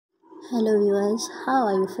Hello viewers, how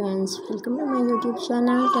are you friends? Welcome to my YouTube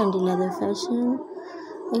channel Trendy Leather Fashion.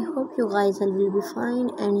 I hope you guys all will be fine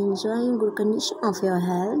and enjoying good condition of your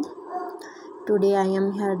health. Today I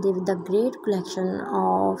am here with the great collection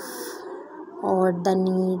of the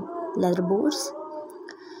knee leather boots.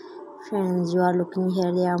 Friends, you are looking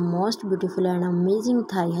here, they are most beautiful and amazing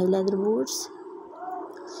thigh high leather boots.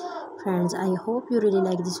 Friends, I hope you really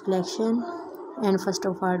like this collection. And first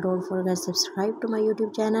of all, don't forget to subscribe to my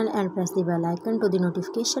YouTube channel and press the bell icon to the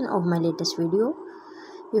notification of my latest video.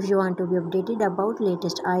 If you want to be updated about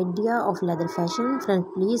latest idea of leather fashion, friends,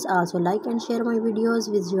 please also like and share my videos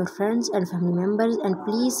with your friends and family members, and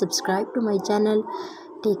please subscribe to my channel.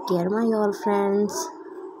 Take care my all friends.